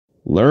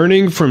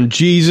Learning from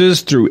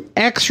Jesus through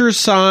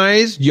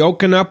exercise,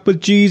 yoking up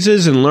with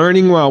Jesus, and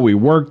learning while we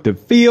work the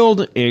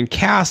field, and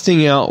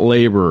casting out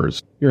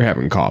laborers. You're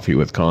having coffee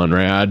with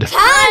Conrad.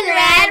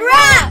 Conrad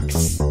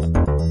rocks!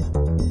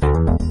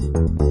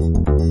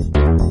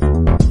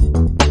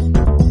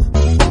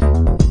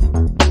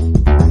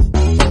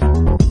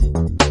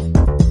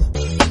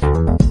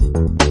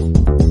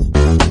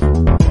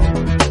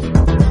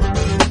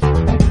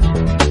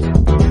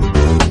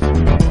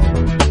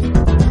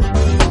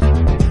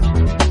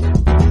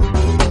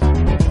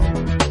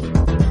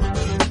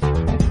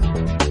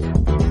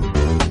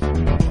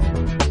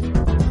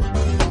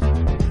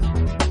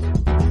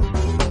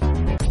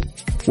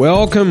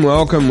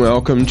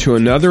 Welcome to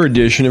another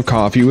edition of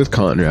Coffee with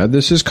Conrad.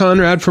 This is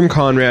Conrad from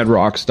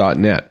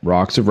ConradRocks.net.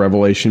 Rocks of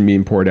Revelation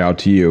being poured out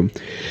to you.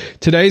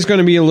 Today's going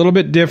to be a little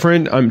bit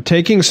different. I'm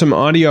taking some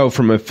audio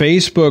from a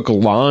Facebook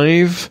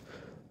Live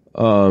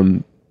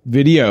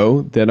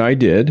video that I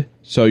did.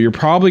 So you're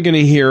probably going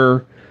to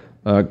hear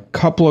a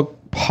couple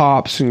of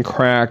pops and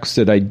cracks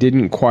that I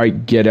didn't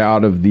quite get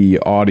out of the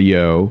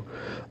audio.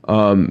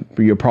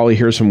 You'll probably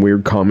hear some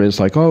weird comments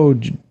like, oh,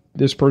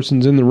 this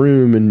person's in the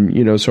room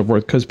and, so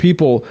forth. Because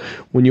people,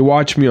 when you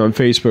watch me on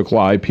Facebook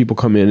Live, people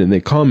come in and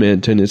they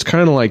comment, and it's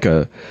kind of like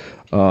a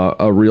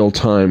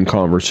real-time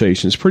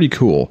conversation. It's pretty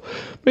cool.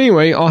 But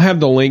anyway, I'll have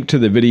the link to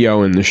the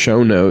video in the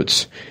show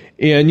notes.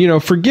 And,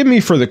 forgive me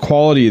for the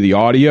quality of the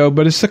audio,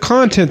 but it's the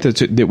content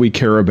that we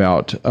care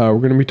about. We're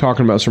going to be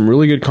talking about some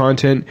really good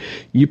content.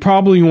 You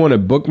probably want to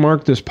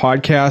bookmark this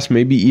podcast,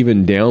 maybe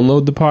even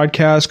download the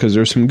podcast, because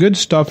there's some good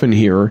stuff in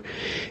here.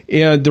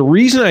 And the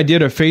reason I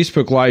did a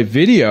Facebook Live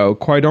video,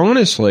 quite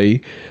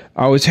honestly,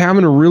 I was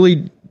having a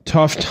really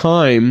tough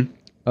time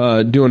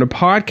doing a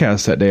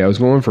podcast that day. I was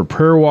going for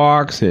prayer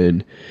walks,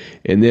 and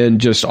then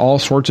just all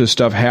sorts of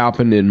stuff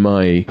happened in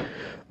my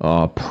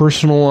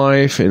personal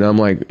life, and I'm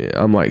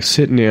like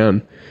sitting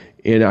down,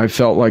 and I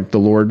felt like the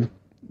Lord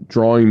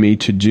drawing me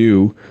to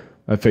do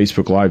a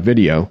Facebook Live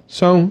video.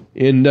 So,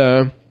 and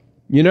I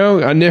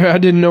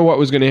didn't know what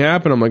was going to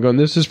happen. I'm like, going,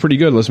 this is pretty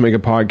good. Let's make a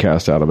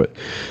podcast out of it.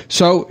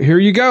 So here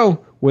you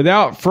go.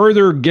 Without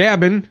further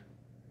gabbing,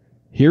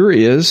 here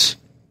is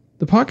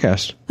the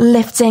podcast.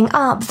 Lifting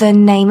up the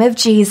name of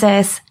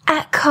Jesus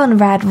at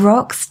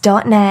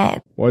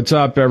ConradRocks.net. What's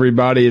up,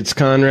 everybody? It's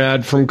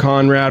Conrad from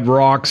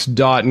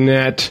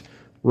ConradRocks.net.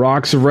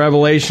 Rocks of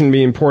Revelation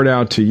being poured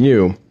out to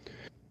you.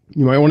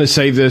 You might want to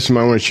save this. You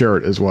might want to share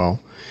it as well.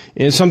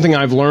 And it's something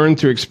I've learned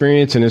through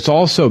experience, and it's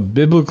also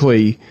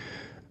biblically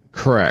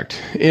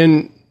correct.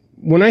 And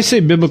when I say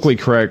biblically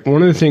correct,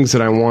 one of the things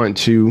that I want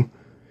to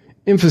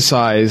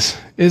emphasize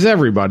is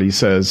everybody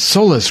says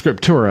sola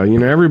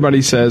scriptura.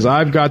 Everybody says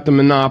I've got the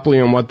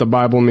monopoly on what the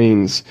Bible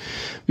means.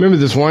 Remember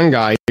this one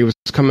guy, he was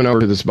coming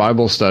over to this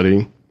Bible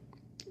study,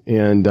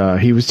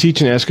 and he was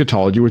teaching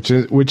eschatology,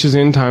 which is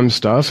end time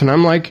stuff. And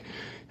I'm like,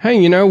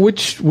 hey,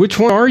 which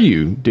one are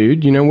you,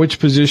 dude? Which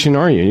position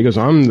are you? And he goes,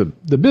 I'm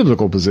the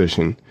biblical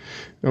position.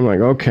 I'm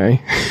like,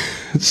 okay.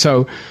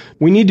 So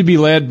we need to be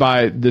led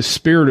by the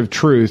Spirit of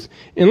truth.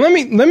 And let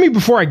me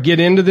before I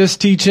get into this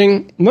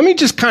teaching, let me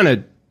just kind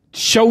of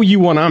show you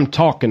what I'm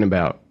talking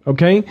about,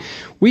 okay?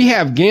 We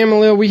have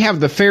Gamaliel, we have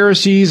the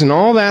Pharisees and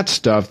all that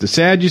stuff, the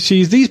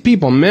Sadducees. These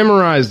people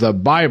memorize the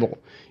Bible.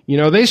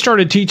 They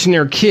started teaching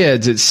their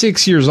kids at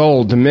 6 years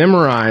old to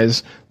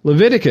memorize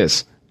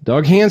Leviticus.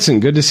 Doug Hansen,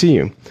 good to see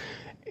you.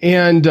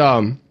 And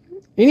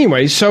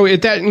anyway, so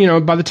at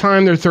that, by the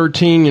time they're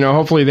 13,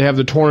 hopefully they have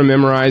the Torah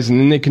memorized, and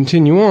then they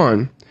continue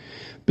on.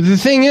 But the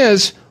thing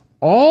is,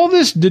 all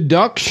this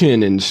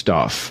deduction and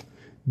stuff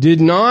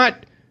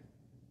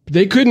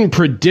they couldn't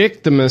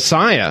predict the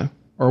Messiah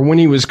or when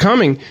he was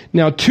coming.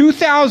 Now,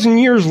 2,000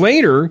 years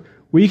later,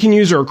 we can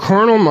use our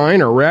carnal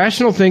mind, our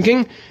rational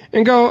thinking,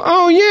 and go,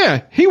 oh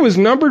yeah, he was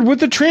numbered with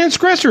the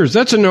transgressors.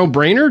 That's a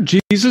no-brainer.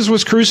 Jesus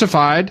was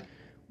crucified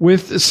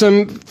with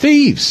some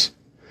thieves.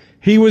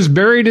 He was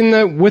buried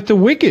with the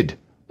wicked.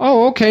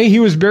 Oh, okay, he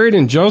was buried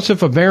in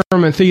Joseph of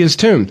Arimathea's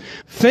tomb.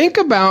 Think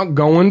about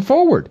going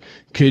forward.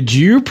 Could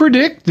you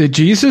predict that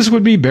Jesus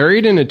would be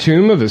buried in a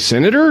tomb of a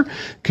senator?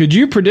 Could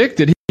you predict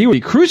that he would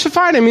be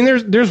crucified? I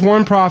mean, there's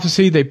one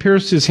prophecy, they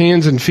pierced his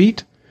hands and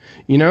feet,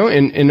 in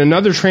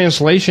another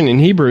translation in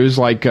Hebrews,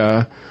 like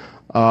a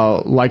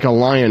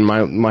lion,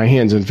 my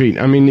hands and feet.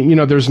 I mean,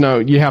 there's no,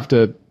 you have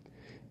to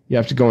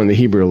go in the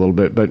Hebrew a little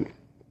bit, but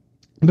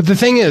the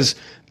thing is,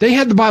 they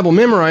had the Bible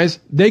memorized.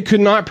 They could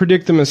not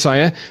predict the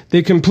Messiah.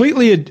 They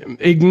completely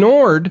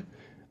ignored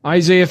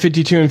Isaiah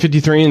 52 and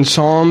 53 and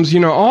Psalms,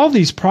 all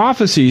these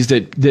prophecies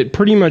that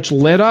pretty much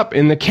led up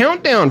in the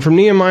countdown from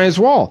Nehemiah's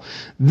wall.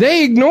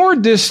 They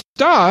ignored this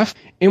stuff,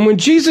 and when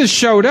Jesus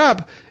showed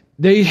up,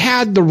 they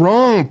had the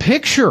wrong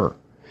picture.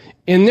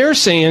 And they're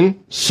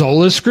saying,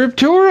 sola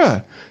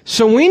scriptura.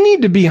 So we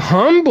need to be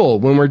humble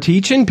when we're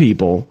teaching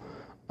people.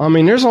 I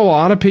mean, there's a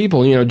lot of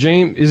people,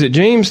 James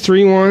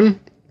 3:1?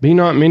 Be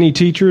not many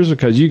teachers,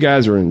 because you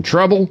guys are in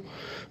trouble.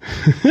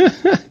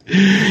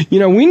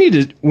 We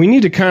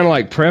need to kind of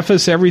like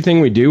preface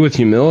everything we do with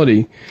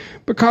humility,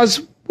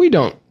 because we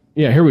don't.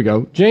 Yeah, here we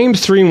go.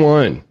 James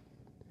 3:1.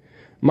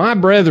 My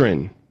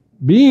brethren,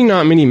 be ye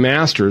not many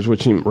masters,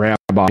 which means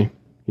rabbi,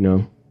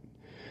 knowing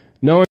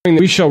that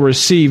we shall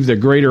receive the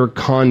greater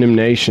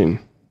condemnation.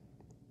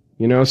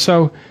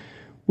 So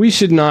we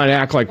should not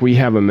act like we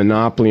have a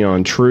monopoly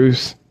on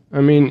truth. I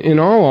mean, in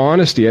all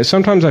honesty,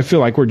 sometimes I feel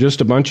like we're just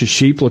a bunch of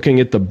sheep looking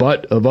at the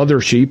butt of other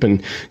sheep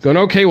and going,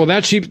 okay, well,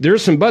 that sheep,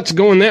 there's some butts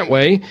going that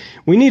way.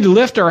 We need to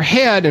lift our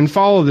head and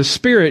follow the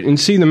Spirit and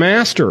see the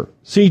Master.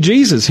 See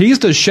Jesus. He's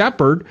the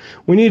shepherd.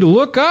 We need to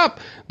look up.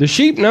 The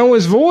sheep know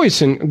his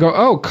voice and go,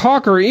 oh,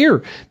 cock our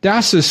ear.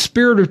 That's the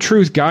Spirit of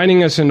truth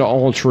guiding us into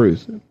all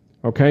truth.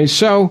 Okay,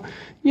 so,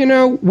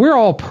 we're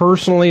all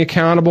personally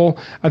accountable.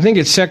 I think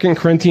it's 2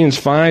 Corinthians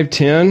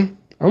 5:10.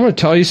 I'm going to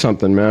tell you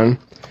something, man.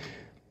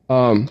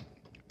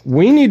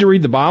 We need to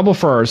read the Bible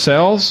for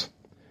ourselves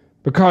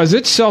because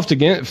it's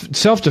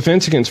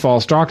self-defense against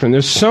false doctrine.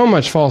 There's so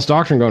much false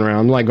doctrine going around.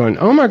 I'm like going,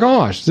 oh my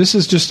gosh, this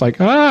is just like,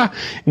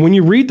 when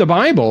you read the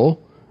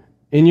Bible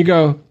and you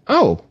go,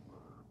 oh,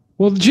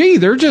 well, gee,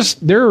 this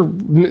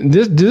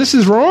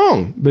is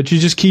wrong. But you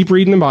just keep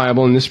reading the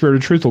Bible and the Spirit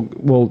of truth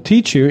will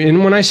teach you.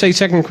 And when I say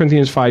 2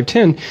 Corinthians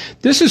 5:10,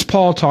 this is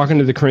Paul talking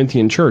to the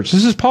Corinthian church.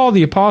 This is Paul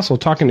the apostle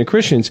talking to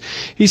Christians.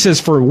 He says,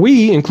 for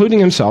we, including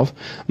himself,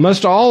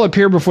 must all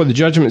appear before the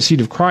judgment seat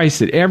of Christ,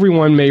 that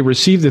everyone may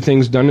receive the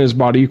things done in his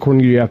body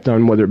according to what you have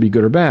done, whether it be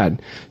good or bad.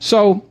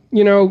 So,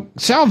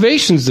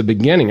 salvation's the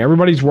beginning.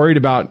 Everybody's worried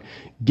about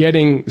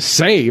getting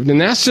saved, and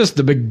that's just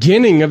the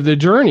beginning of the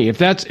journey. If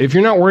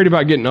you're not worried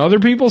about getting other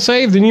people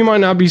saved, then you might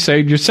not be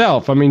saved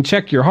yourself. I mean,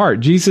 check your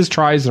heart. Jesus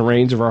tries the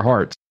reins of our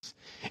hearts.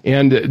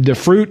 And the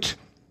fruit,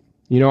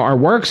 our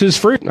works is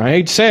fruit. I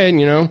hate to say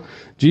it,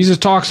 Jesus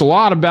talks a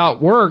lot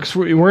about works.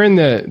 We're in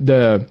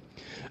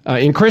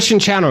in Christian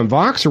Chat on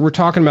Voxer, we're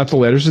talking about the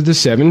letters of the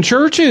 7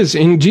 churches,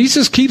 and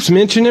Jesus keeps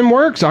mentioning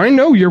works. I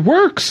know your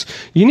works.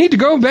 You need to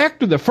go back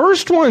to the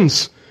first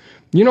ones.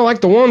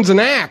 Like the ones in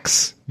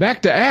Acts.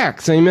 Back to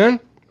Acts, amen?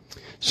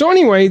 So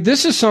anyway,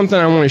 this is something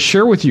I want to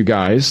share with you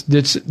guys.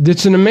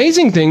 That's an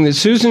amazing thing that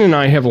Susan and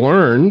I have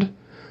learned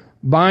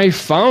by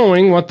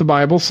following what the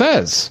Bible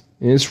says.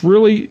 And it's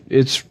really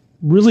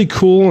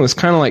cool, and it's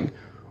kind of like,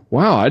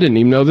 wow, I didn't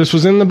even know this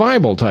was in the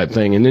Bible type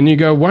thing. And then you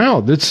go, wow,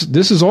 this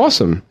is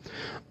awesome.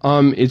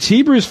 It's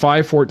Hebrews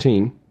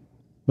 5:14.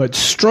 But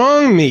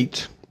strong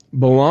meat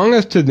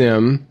belongeth to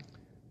them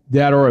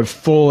that are of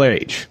full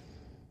age.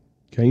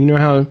 Okay, you know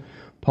how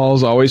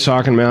Paul's always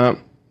talking about,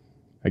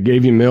 I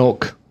gave you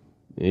milk,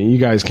 and you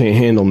guys can't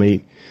handle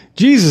meat.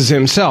 Jesus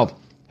himself,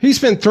 he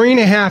spent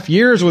 3.5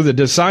 years with the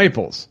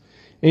disciples.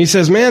 And he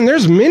says, man,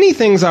 there's many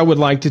things I would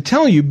like to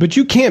tell you, but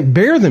you can't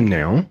bear them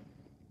now.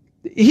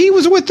 He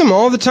was with them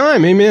all the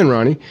time. Amen,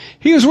 Ronnie.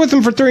 He was with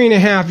them for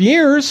 3.5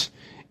 years,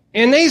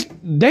 and they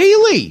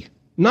daily.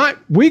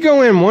 We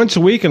go in once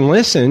a week and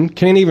listen,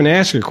 can't even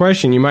ask a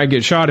question. You might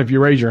get shot if you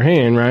raise your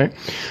hand, right?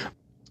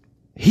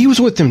 He was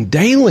with them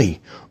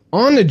daily.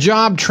 On the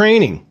job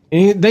training,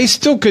 and they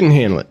still couldn't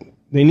handle it.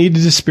 They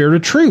needed the Spirit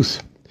of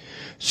truth.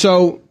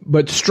 So,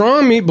 but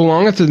strong meat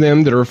belongeth to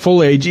them that are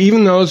full age,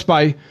 even those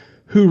by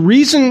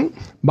reason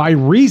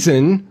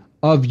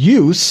of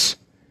use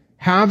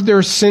have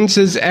their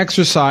senses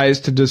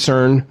exercised to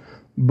discern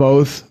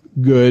both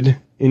good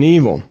and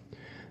evil.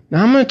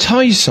 Now, I'm going to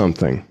tell you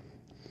something.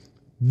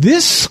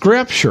 This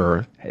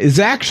scripture has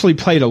actually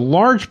played a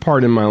large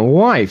part in my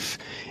life,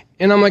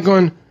 and I'm like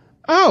going,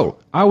 oh,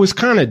 I was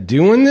kind of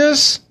doing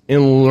this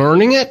and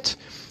learning it.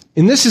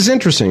 And this is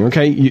interesting,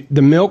 okay?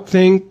 The milk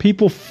thing,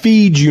 people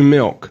feed you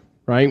milk,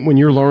 right? When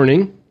you're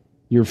learning,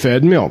 you're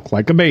fed milk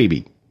like a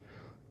baby.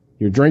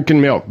 You're drinking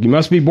milk. You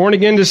must be born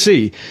again to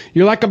see.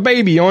 You're like a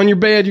baby on your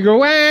bed. You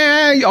go,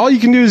 all you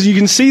can do is you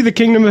can see the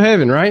kingdom of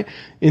heaven, right?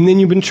 And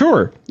then you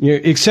mature.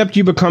 Except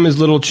you become as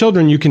little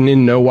children, you can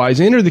in no wise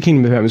enter the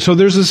kingdom of heaven. So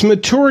there's this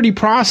maturity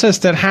process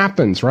that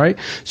happens, right?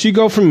 So you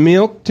go from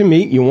milk to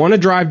meat. You want to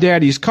drive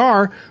daddy's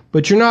car,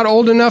 but you're not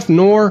old enough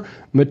nor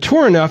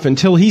mature enough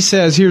until he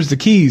says, here's the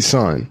keys,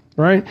 son,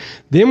 right?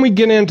 Then we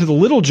get into the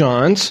little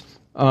Johns.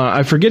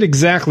 I forget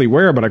exactly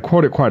where, but I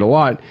quote it quite a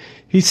lot.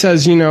 He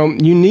says, you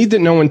need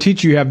that no one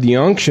teach you. You have the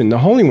unction, the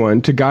Holy One,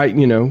 to guide,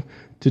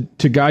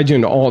 to guide you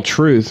into all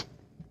truth.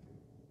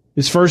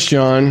 It's 1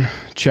 John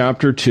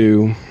chapter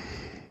 2,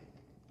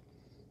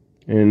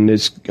 and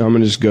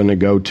I'm just going to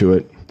go to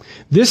it.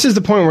 This is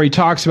the point where he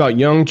talks about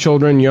young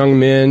children, young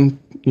men,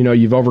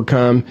 you've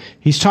overcome.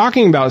 He's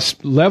talking about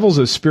levels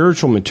of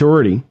spiritual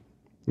maturity,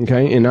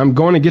 okay? And I'm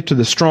going to get to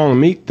the strong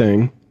meat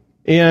thing.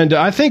 And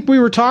I think we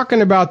were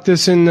talking about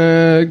this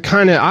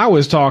I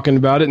was talking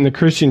about it in the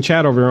Christian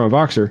chat over here on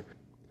Voxer.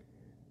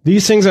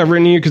 These things I've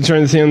written to you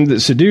concerning him that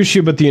seduce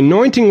you, but the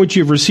anointing which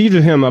you've received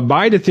of him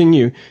abideth in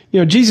you.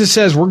 Jesus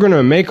says we're going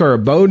to make our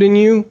abode in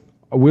you.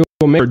 We'll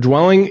make our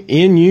dwelling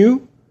in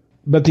you.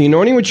 But the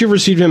anointing which you've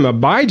received of him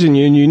abides in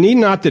you, and you need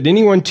not that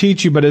anyone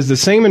teach you, but as the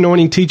same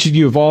anointing teaches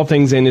you of all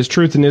things and is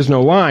truth and is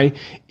no lie,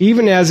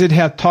 even as it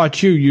hath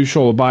taught you, you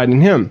shall abide in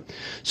him.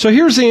 So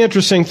here's the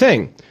interesting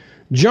thing.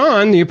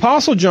 John, the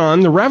Apostle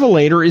John, the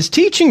Revelator, is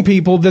teaching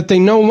people that they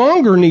no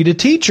longer need a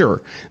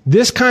teacher.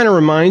 This kind of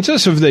reminds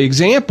us of the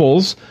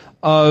examples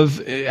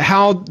of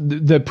how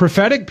the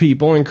prophetic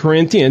people in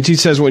Corinthians, he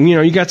says, well,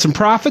 you got some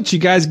prophets, you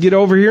guys get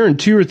over here in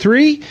 2 or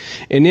 3,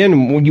 and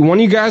then one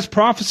of you guys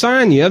prophesy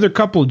and the other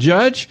couple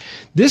judge.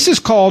 This is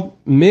called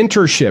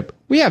mentorship.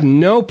 We have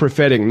no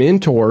prophetic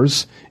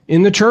mentors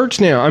in the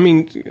church now. I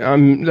mean,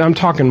 I'm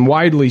talking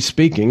widely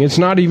speaking. It's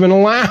not even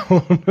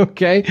allowed,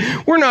 okay?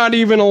 We're not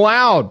even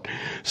allowed.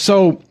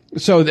 So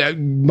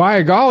that,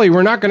 by golly,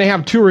 we're not going to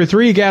have 2 or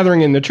 3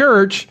 gathering in the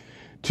church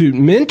to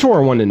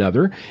mentor one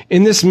another.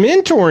 And this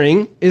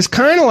mentoring is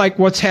kind of like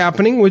what's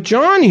happening with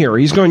John here.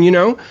 He's going,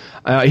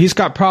 he's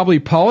got probably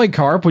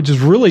Polycarp, which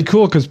is really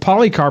cool because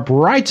Polycarp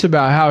writes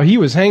about how he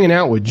was hanging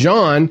out with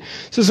John.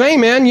 Says, hey,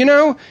 man,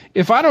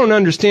 if I don't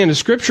understand the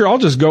scripture, I'll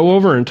just go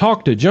over and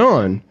talk to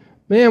John.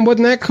 Man,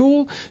 wasn't that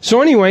cool?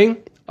 So anyway,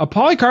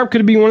 Polycarp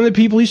could be one of the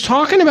people he's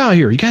talking about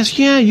here. You guys,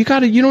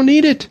 you don't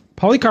need it.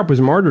 Polycarp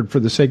was martyred for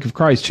the sake of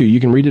Christ, too. You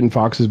can read it in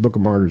Fox's Book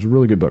of Martyrs, a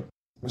really good book.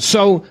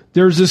 So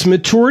there's this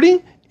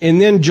maturity, and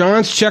then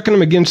John's checking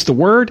them against the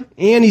Word,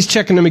 and he's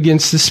checking them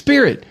against the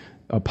Spirit.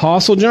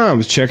 Apostle John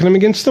was checking them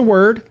against the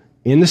Word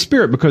and the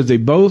Spirit because they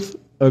both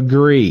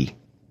agree.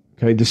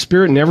 Okay, the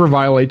Spirit never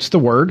violates the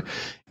Word.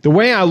 The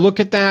way I look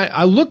at that,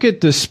 I look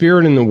at the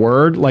Spirit and the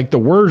Word like the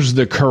Word's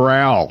the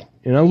corral.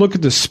 And I look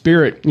at the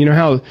Spirit,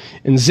 how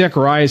in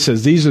Zechariah it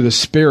says these are the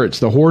spirits,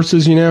 the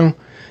horses,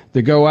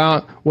 that go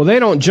out. Well, they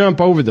don't jump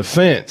over the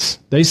fence.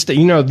 They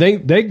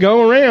they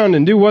go around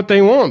and do what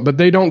they want, but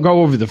they don't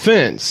go over the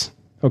fence.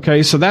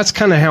 Okay, so that's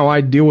kind of how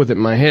I deal with it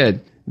in my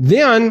head.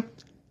 Then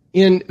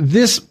in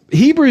this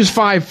Hebrews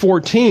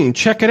 5:14,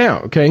 check it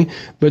out, okay?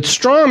 But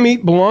strong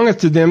meat belongeth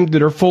to them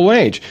that are full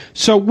age.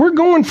 So we're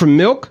going from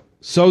milk,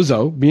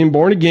 sozo, being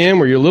born again,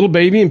 where you're a little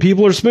baby and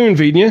people are spoon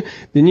feeding you.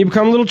 Then you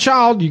become a little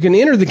child. You can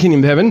enter the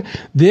kingdom of heaven.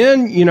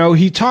 Then,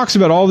 he talks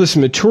about all this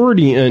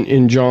maturity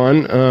in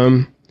John,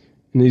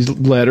 in these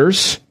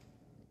letters.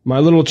 My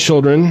little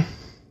children.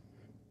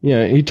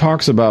 Yeah, he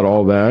talks about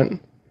all that.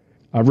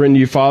 I've written to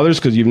you, fathers,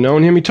 because you've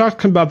known him. He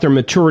talks about their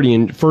maturity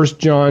in 1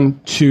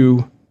 John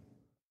 2.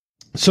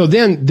 So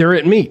then they're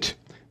at meat.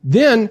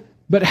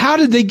 But how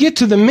did they get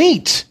to the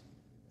meat?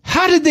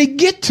 How did they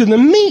get to the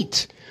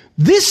meat?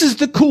 This is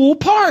the cool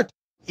part.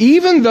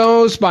 Even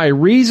those by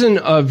reason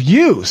of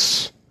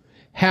use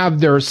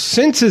have their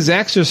senses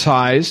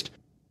exercised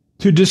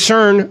to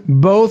discern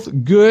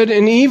both good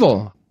and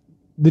evil.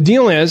 The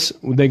deal is,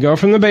 they go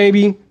from the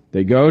baby,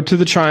 they go to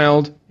the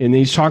child, and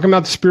he's talking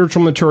about the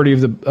spiritual maturity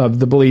of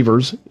the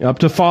believers, up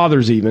to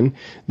fathers even.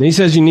 Then he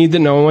says you need that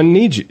no one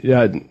needs you.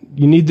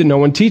 You need that no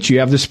one teach you. You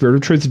have the Spirit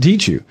of truth to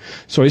teach you.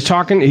 So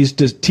he's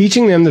just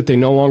teaching them that they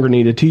no longer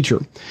need a teacher.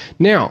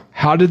 Now,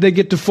 how did they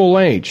get to full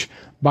age?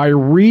 By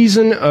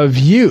reason of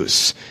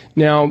use.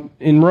 Now,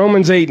 in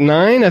Romans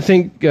 8:9, I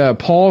think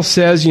Paul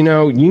says, you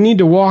need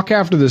to walk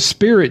after the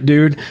Spirit,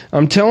 dude.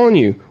 I'm telling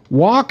you,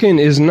 walking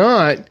is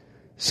not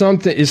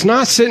something, it's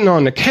not sitting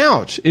on the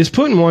couch. It's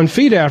putting one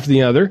foot after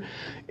the other.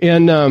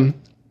 And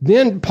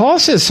then Paul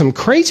says some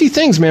crazy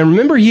things, man.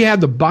 Remember, he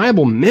had the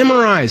Bible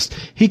memorized.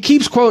 He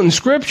keeps quoting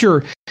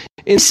scripture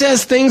and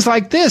says things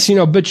like this,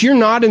 but you're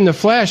not in the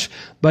flesh,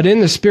 but in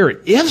the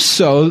Spirit. If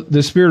so,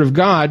 the Spirit of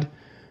God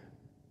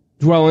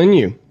dwell in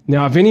you.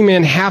 Now, if any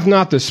man hath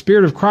not the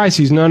Spirit of Christ,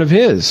 he's none of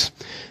his.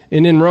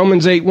 And in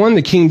Romans 8:1,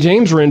 the King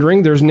James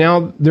rendering, there's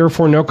now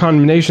therefore no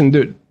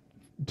condemnation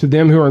to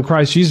them who are in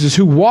Christ Jesus,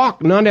 who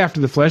walk not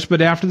after the flesh,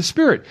 but after the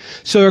Spirit.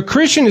 So a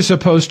Christian is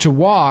supposed to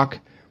walk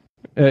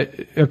after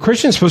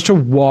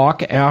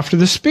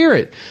the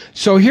Spirit.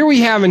 So here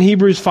we have in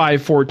Hebrews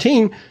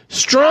 5:14,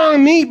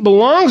 strong meat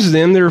belongs to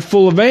them that are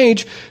full of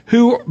age,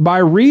 who by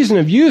reason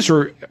of use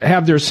or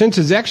have their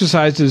senses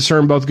exercised to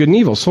discern both good and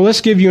evil. So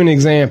let's give you an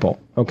example,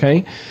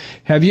 okay?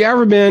 Have you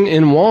ever been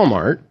in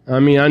Walmart? I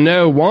mean, I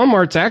know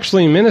Walmart's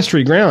actually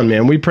ministry ground,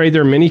 man. We prayed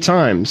there many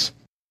times.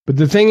 But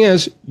the thing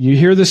is, you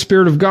hear the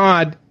Spirit of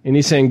God, and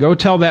he's saying, go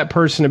tell that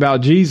person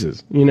about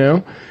Jesus,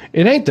 It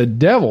ain't the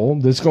devil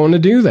that's going to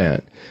do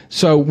that.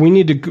 So we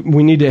need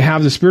to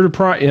have the spirit of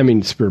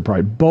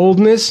pride,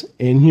 boldness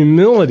and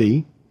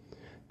humility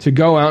to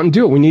go out and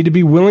do it. We need to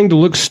be willing to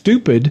look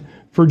stupid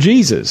for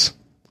Jesus.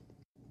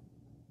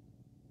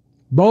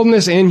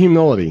 Boldness and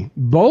humility.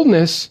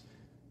 Boldness,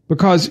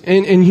 because,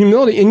 and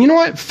humility, and you know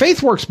what?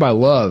 Faith works by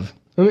love.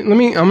 I'm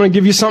going to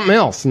give you something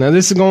else. Now,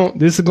 this is going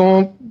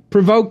to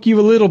provoke you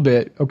a little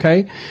bit,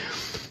 okay?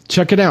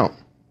 Check it out.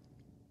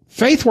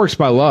 Faith works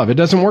by love. It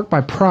doesn't work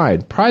by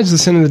pride. Pride's the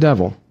sin of the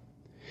devil.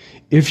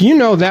 If you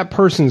know that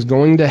person's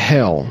going to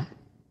hell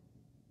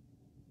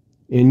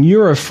and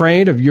you're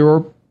afraid of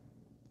your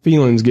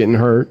feelings getting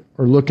hurt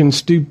or looking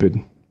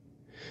stupid,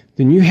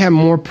 then you have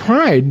more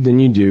pride than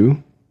you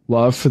do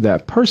love for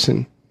that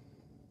person.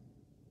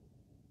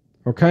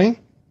 Okay?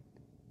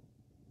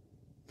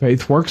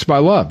 Faith works by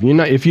love.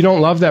 If you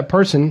don't love that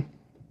person,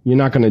 you're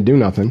not going to do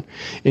nothing.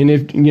 And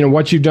if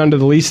what you've done to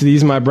the least of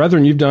these, my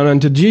brethren, you've done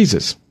unto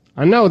Jesus.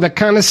 I know that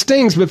kind of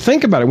stings, but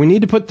think about it. We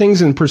need to put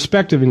things in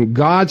perspective, in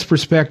God's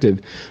perspective.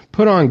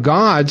 Put on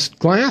God's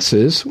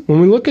glasses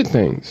when we look at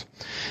things.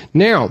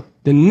 Now,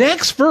 the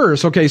next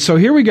verse, okay, so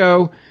here we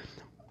go.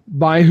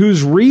 by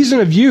whose reason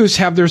of use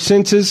have their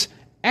senses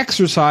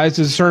exercised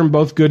to discern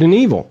both good and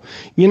evil.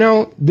 You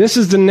know, this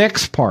is the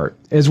next part.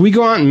 As we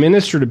go out and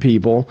minister to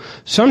people,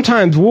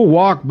 sometimes we'll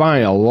walk by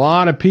a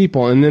lot of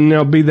people, and then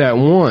there'll be that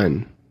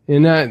one.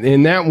 In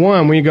that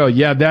one, we go,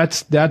 yeah,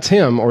 that's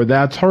him or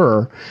that's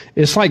her.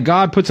 It's like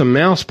God puts a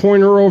mouse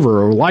pointer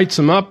over or lights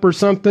them up or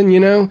something, you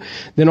know.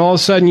 Then all of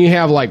a sudden you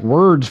have like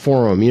words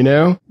for them, you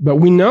know. But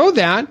we know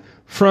that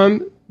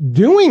from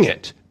doing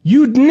it.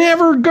 You're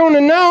never going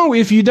to know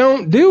if you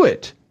don't do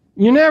it.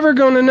 You're never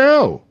going to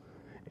know.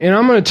 And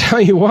I'm going to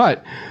tell you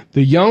what,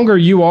 the younger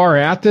you are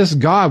at this,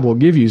 God will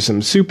give you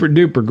some super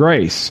duper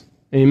grace.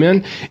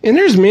 Amen. And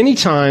there's many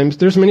times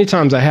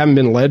I haven't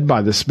been led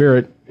by the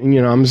Spirit. And,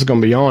 you know, I'm just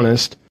going to be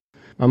honest.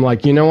 I'm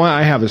like, you know what?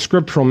 I have a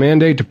scriptural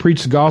mandate to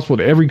preach the gospel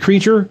to every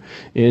creature.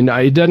 And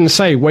it doesn't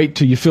say, wait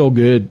till you feel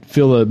good,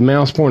 feel a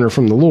mouse pointer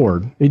from the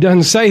Lord. It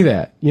doesn't say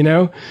that, you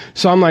know?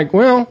 So I'm like,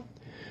 well,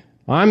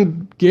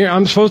 I'm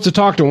supposed to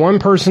talk to one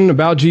person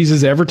about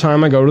Jesus every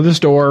time I go to the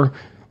store.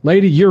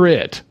 Lady, you're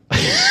it.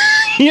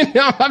 You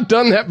know, I've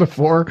done that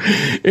before,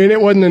 and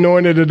it wasn't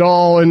anointed at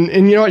all. And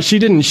you know what? She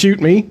didn't shoot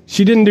me.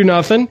 She didn't do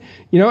nothing,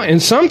 you know,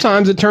 and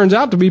sometimes it turns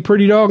out to be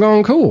pretty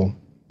doggone cool.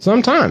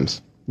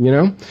 Sometimes, you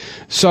know.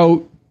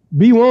 So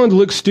be willing to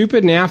look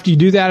stupid, and after you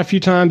do that a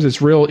few times,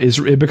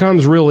 it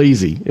becomes real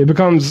easy. It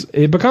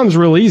becomes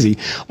real easy.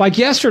 Like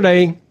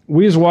yesterday,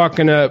 we was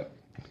walking up,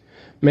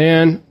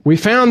 man, we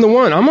found the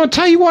one. I'm going to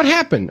tell you what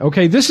happened.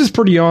 Okay, this is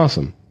pretty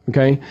awesome.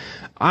 Okay.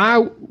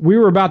 We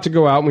were about to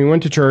go out, and we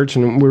went to church,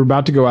 and we were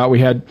about to go out. We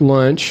had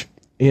lunch,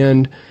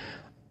 and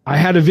I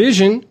had a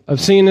vision of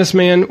seeing this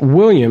man,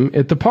 William,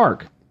 at the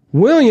park.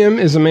 William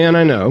is a man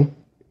I know.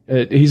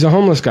 He's a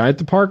homeless guy at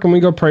the park, and we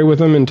go pray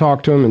with him and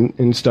talk to him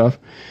and stuff.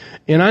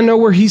 And I know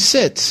where he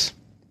sits.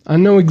 I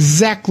know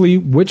exactly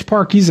which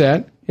park he's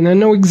at, and I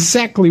know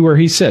exactly where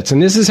he sits.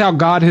 And this is how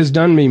God has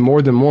done me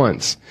more than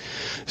once.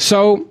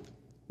 So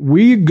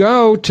we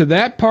go to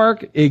that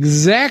park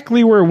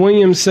exactly where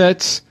William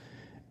sits,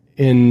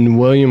 and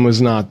William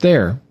was not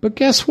there. But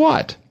guess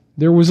what?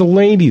 There was a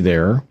lady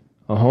there,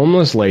 a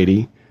homeless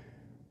lady,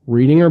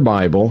 reading her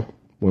Bible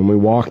when we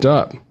walked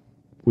up.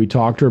 We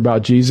talked to her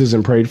about Jesus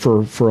and prayed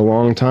for a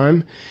long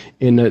time.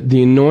 And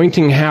the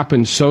anointing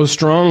happened so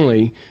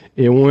strongly,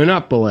 it went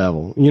up a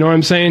level. You know what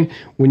I'm saying?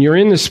 When you're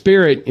in the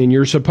Spirit and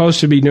you're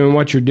supposed to be doing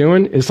what you're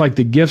doing, it's like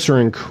the gifts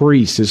are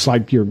increased. It's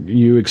like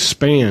you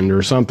expand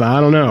or something. I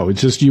don't know.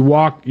 It's just you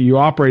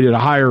operate at a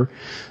higher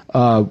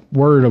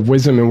word of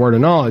wisdom and word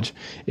of knowledge.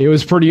 It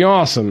was pretty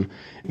awesome.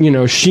 You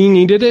know, she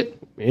needed it,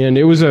 and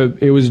it was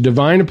a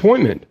divine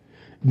appointment.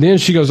 Then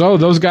she goes, oh,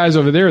 those guys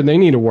over there, they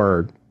need a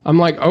word. I'm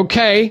like,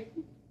 okay,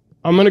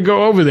 I'm going to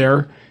go over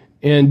there.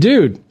 And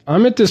dude,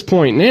 I'm at this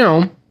point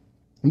now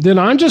that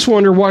I just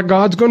wonder what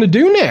God's going to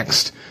do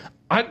next.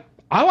 I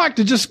like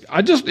to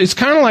it's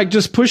kind of like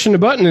just pushing the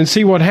button and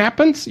see what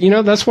happens. You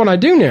know, that's what I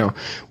do now.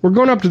 We're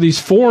going up to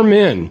these 4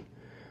 men,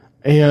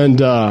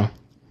 and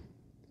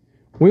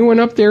we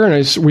went up there and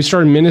we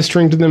started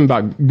ministering to them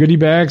about goodie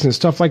bags and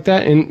stuff like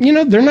that. And, you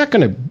know,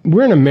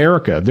 we're in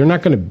America. They're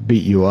not going to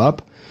beat you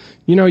up.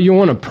 You know, you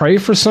want to pray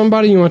for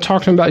somebody. You want to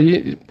talk to them about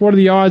what are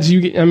the odds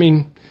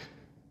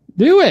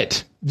do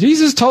it.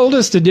 Jesus told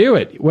us to do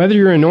it, whether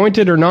you're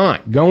anointed or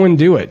not. Go and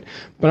do it.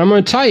 But I'm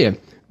going to tell you,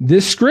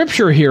 this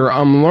scripture here,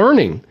 I'm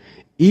learning,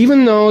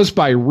 even those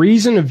by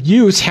reason of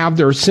use have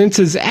their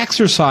senses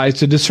exercised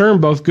to discern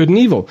both good and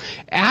evil.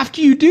 After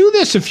you do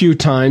this a few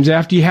times,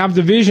 after you have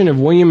the vision of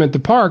William at the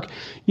park,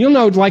 you'll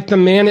know, like the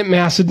man at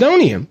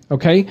Macedonia,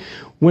 okay?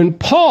 When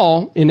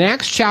Paul, in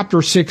Acts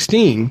chapter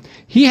 16,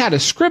 he had a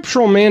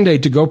scriptural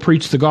mandate to go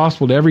preach the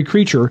gospel to every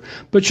creature,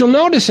 but you'll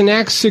notice in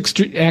Acts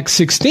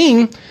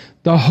 16,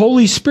 the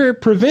Holy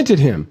Spirit prevented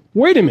him.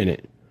 Wait a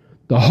minute.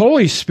 The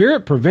Holy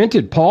Spirit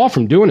prevented Paul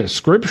from doing a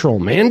scriptural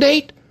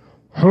mandate?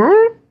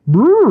 Huh?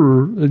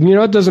 You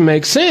know, it doesn't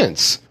make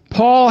sense.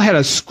 Paul had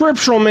a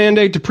scriptural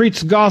mandate to preach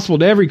the gospel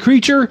to every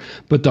creature,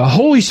 but the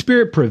Holy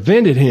Spirit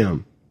prevented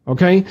him.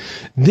 Okay?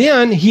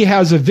 Then he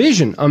has a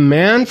vision. A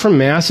man from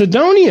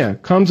Macedonia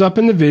comes up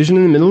in the vision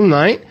in the middle of the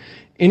night,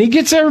 and he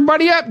gets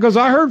everybody up, goes,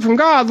 I heard from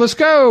God, let's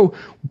go.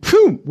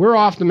 Phew, we're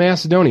off to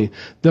Macedonia.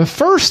 The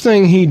first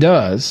thing he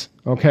does,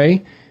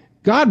 okay,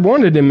 God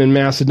wanted him in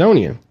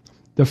Macedonia.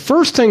 The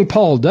first thing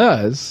Paul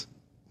does,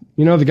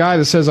 you know, the guy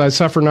that says, I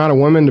suffer not a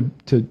woman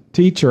to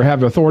teach or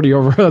have authority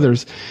over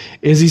others,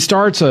 is he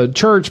starts a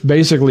church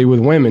basically with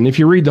women. If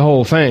you read the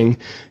whole thing,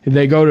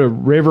 they go to a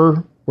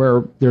river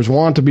where there's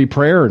wont to be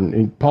prayer,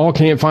 and Paul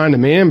can't find a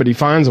man, but he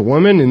finds a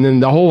woman, and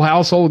then the whole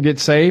household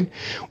gets saved.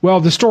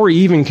 Well, the story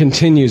even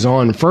continues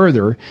on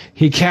further.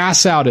 He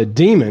casts out a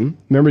demon.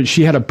 Remember,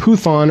 she had a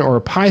Python or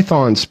a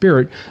Python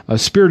spirit, a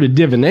spirit of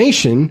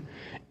divination,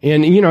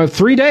 and, you know,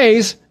 3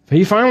 days,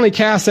 he finally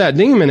casts that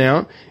demon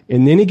out,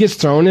 and then he gets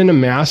thrown in a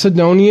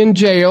Macedonian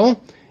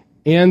jail,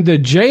 and the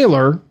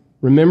jailer,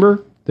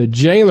 remember, the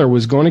jailer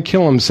was going to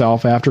kill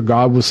himself after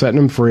God was setting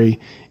him free,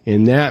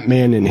 and that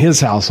man in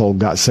his household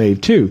got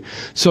saved too.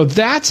 So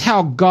that's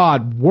how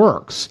God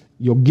works.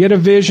 You'll get a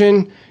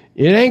vision,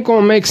 It ain't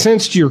going to make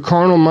sense to your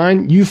carnal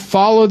mind. You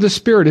follow the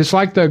Spirit. It's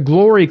like the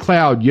glory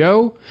cloud,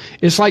 yo.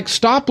 It's like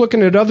stop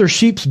looking at other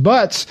sheep's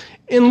butts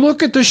and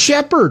look at the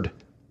shepherd.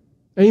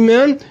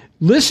 Amen?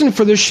 Listen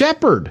for the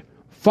shepherd.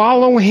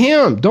 Follow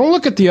him. Don't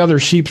look at the other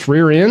sheep's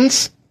rear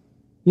ends.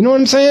 You know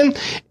what I'm saying?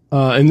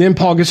 And then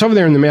Paul gets over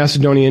there and the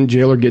Macedonian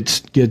jailer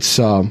gets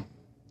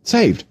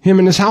saved. Him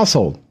and his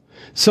household.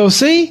 So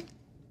see?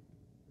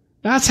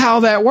 That's how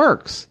that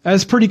works.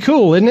 That's pretty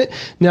cool, isn't it?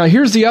 Now,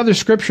 here's the other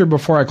scripture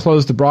before I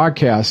close the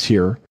broadcast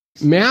here.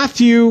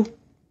 Matthew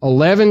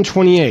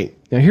 11:28.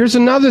 Now, here's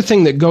another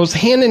thing that goes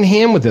hand in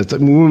hand with this.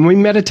 When we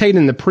meditate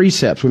in the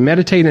precepts, we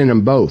meditate in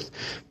them both.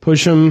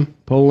 Push them,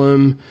 pull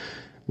them,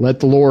 let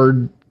the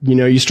Lord,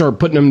 you start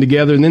putting them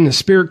together, and then the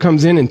Spirit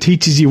comes in and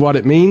teaches you what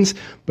it means.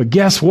 But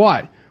guess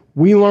what?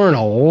 We learn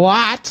a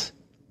lot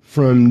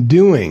from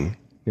doing.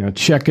 Now,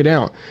 check it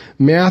out.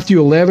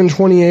 Matthew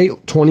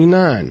 11:28,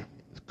 29.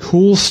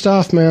 Cool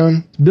stuff,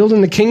 man. Building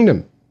the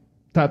kingdom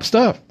type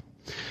stuff.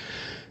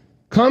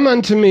 Come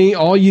unto me,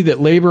 all ye that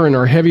labor and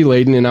are heavy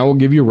laden, and I will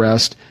give you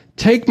rest.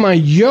 Take my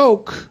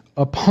yoke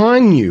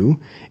upon you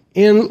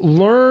and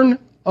learn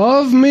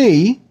of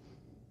me,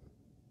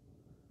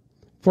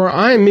 for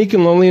I am meek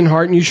and lowly in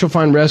heart, and you shall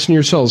find rest in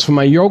your souls. For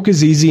my yoke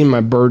is easy and my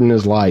burden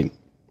is light.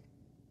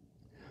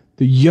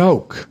 The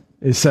yoke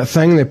is that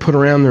thing they put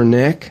around their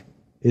neck.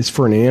 It's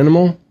for an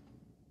animal.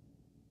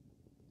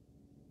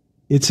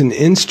 It's an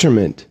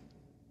instrument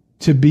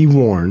to be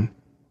worn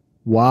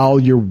while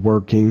you're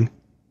working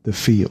the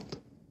field.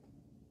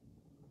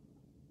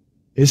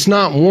 It's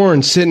not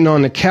worn sitting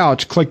on the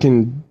couch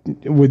clicking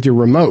with your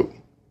remote.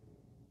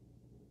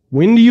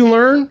 When do you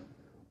learn?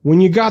 When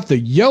you got the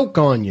yoke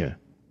on you.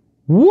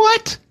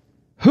 What?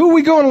 Who are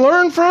we going to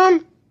learn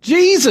from?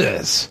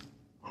 Jesus.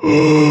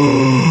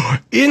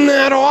 Isn't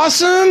that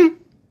awesome?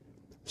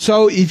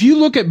 So if you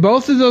look at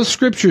both of those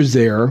scriptures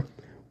there,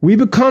 we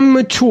become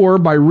mature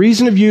by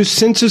reason of use,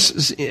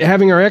 senses,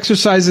 having our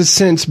exercises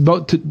sense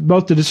both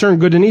to discern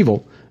good and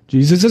evil.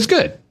 Jesus is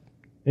good.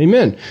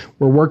 Amen.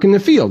 We're working the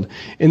field.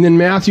 And then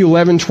Matthew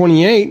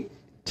 11:28,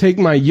 take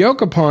my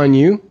yoke upon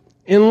you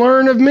and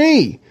learn of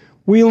me.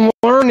 We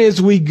learn as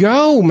we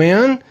go,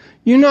 man.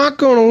 You're not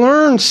going to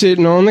learn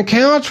sitting on the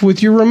couch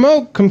with your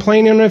remote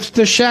complaining if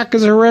The Shack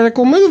is a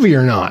heretical movie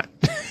or not.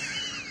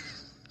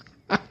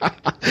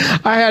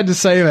 I had to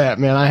say that,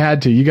 man. I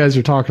had to. You guys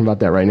are talking about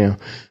that right now.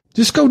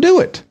 Just go do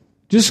it.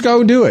 Just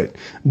go do it.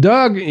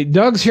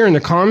 Doug's here in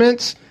the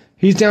comments.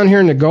 He's down here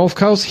in the Gulf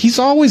Coast. He's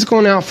always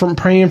going out from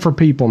praying for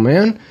people,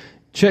 man.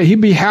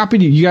 He'd be happy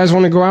to. You guys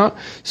want to go out?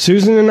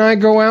 Susan and I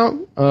go out.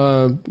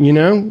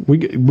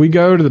 We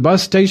go to the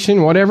bus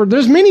station, whatever.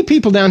 There's many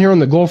people down here on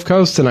the Gulf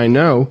Coast that I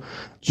know.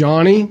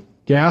 Johnny,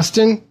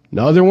 Gaston,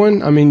 another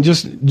one. I mean,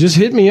 just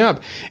hit me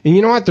up. And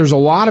you know what? There's a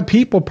lot of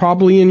people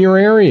probably in your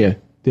area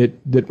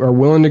that are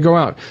willing to go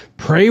out.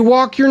 Pray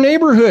walk your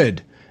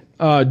neighborhood.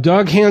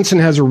 Doug Hansen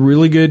has a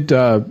really good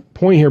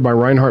point here by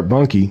Reinhard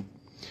Bunke.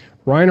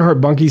 Reinhard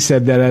Bunke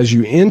said that as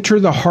you enter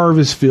the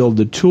harvest field,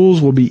 the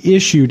tools will be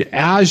issued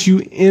as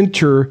you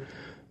enter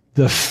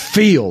the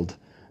field,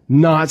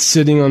 not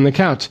sitting on the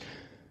couch.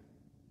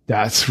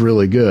 That's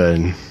really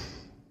good.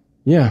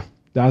 Yeah,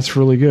 that's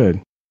really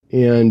good.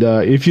 And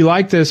if you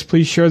like this,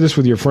 please share this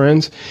with your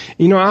friends.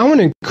 I want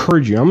to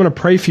encourage you. I'm going to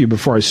pray for you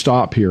before I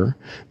stop here,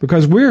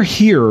 because we're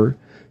here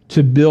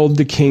to build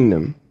the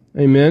kingdom.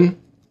 Amen?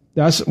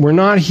 We're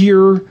not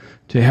here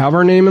to have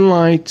our name in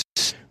lights.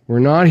 We're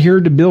not here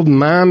to build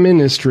my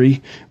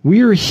ministry.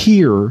 We are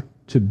here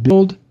to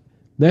build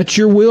that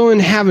your will in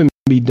heaven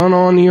be done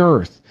on the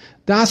earth.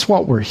 That's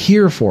what we're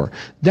here for.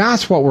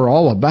 That's what we're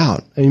all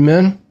about.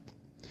 Amen?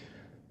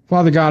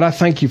 Father God, I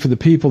thank you for the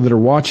people that are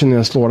watching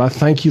this, Lord. I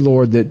thank you,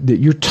 Lord, that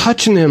you're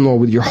touching them, Lord,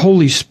 with your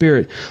Holy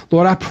Spirit.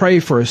 Lord, I pray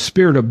for a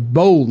spirit of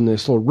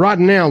boldness. Lord, right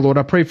now, Lord,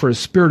 I pray for a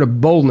spirit of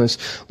boldness.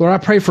 Lord, I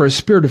pray for a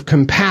spirit of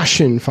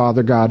compassion,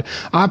 Father God.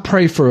 I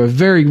pray for a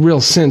very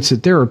real sense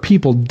that there are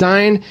people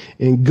dying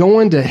and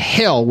going to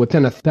hell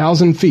within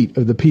 1,000 feet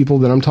of the people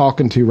that I'm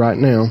talking to right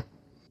now.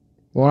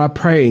 Lord, I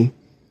pray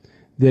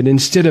that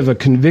instead of a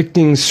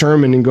convicting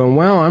sermon and going,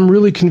 wow, I'm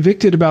really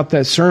convicted about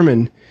that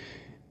sermon,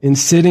 and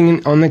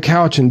sitting on the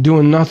couch and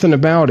doing nothing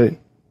about it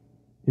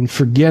and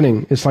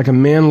forgetting. It's like a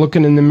man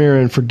looking in the mirror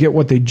and forget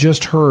what they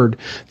just heard,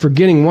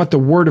 forgetting what the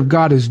Word of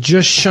God has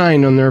just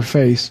shined on their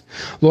face.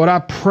 Lord, I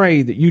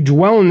pray that you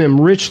dwell in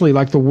them richly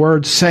like the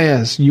Word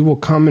says. You will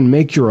come and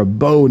make your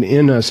abode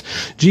in us.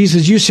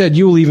 Jesus, you said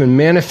you will even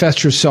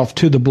manifest yourself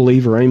to the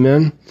believer.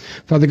 Amen.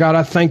 Father God,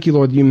 I thank you,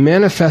 Lord, you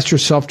manifest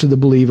yourself to the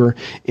believer.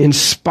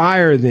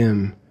 Inspire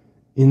them.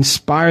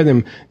 Inspire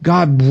them.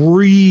 God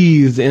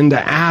breathed into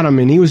Adam,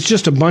 and he was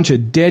just a bunch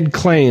of dead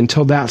clay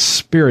until that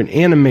spirit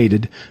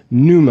animated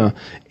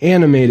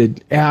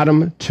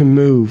Adam to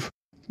move.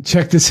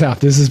 Check this out.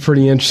 This is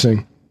pretty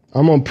interesting.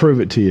 I'm going to prove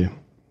it to you.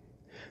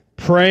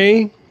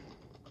 Pray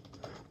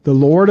the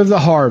Lord of the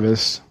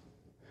harvest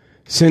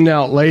send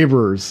out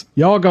laborers.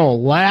 Y'all going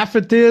to laugh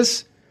at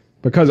this?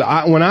 Because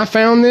when I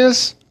found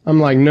this, I'm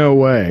like, no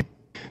way.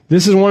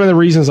 This is one of the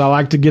reasons I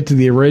like to get to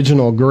the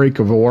original Greek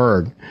of the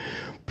word.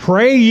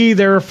 Pray ye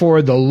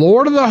therefore the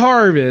Lord of the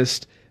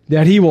harvest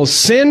that he will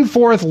send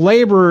forth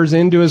laborers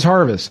into his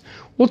harvest.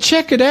 Well,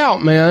 check it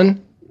out,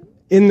 man.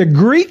 In the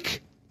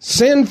Greek,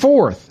 send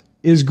forth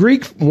is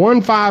Greek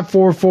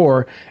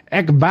 1544,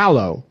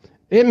 ekbalo.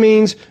 It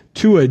means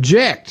to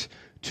eject,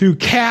 to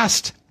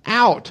cast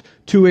out,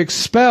 to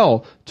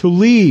expel, to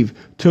leave,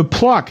 to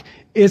pluck.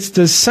 It's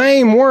the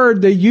same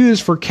word they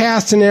use for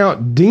casting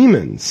out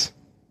demons.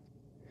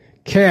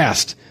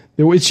 Cast.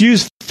 It's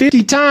used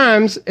 50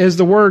 times as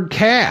the word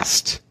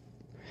cast.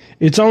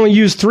 It's only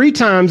used 3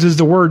 times as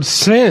the word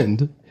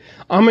send.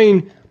 I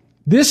mean,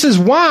 this is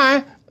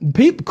why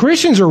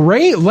Christians are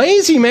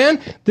lazy, man.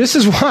 This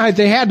is why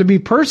they had to be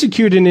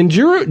persecuted in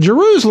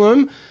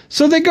Jerusalem,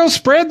 so they go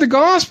spread the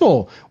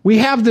gospel. We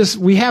have this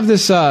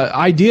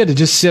idea to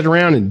just sit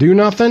around and do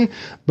nothing,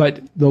 but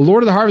the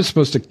Lord of the harvest is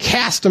supposed to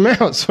cast them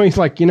out. So he's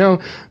like,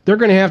 they're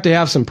going to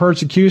have some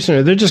persecution,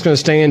 or they're just going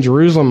to stay in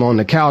Jerusalem on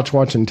the couch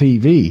watching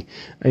TV.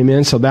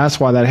 Amen. So that's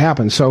why that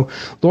happened. So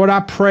Lord,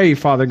 I pray,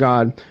 Father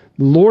God,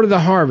 Lord of the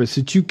harvest,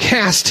 that you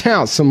cast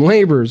out some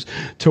laborers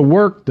to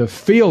work the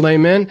field.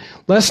 Amen.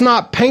 Let's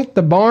not paint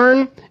the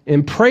barn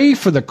and pray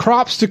for the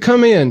crops to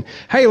come in.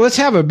 Hey, let's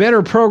have a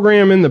better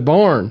program in the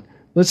barn.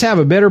 Let's have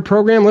a better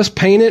program. Let's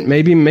paint it.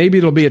 Maybe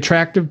it'll be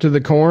attractive to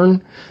the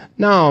corn.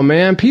 No,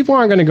 man, people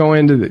aren't going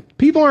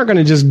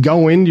to just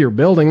go into your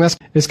building.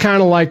 It's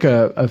kind of like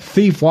a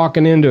thief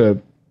walking into a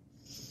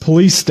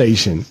police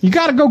station. You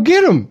got to go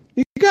get them.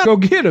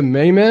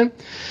 Amen.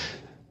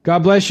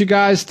 God bless you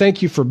guys.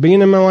 Thank you for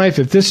being in my life.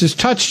 If this has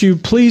touched you,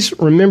 please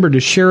remember to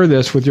share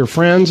this with your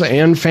friends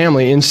and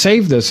family and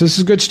save this. This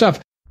is good stuff.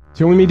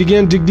 Till we meet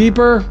again, dig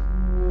deeper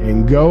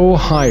and go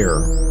higher.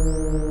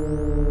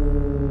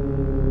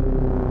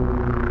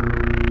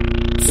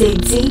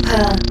 Dig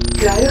deeper,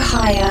 go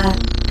higher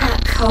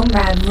at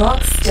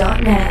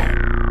ConradRocks.net.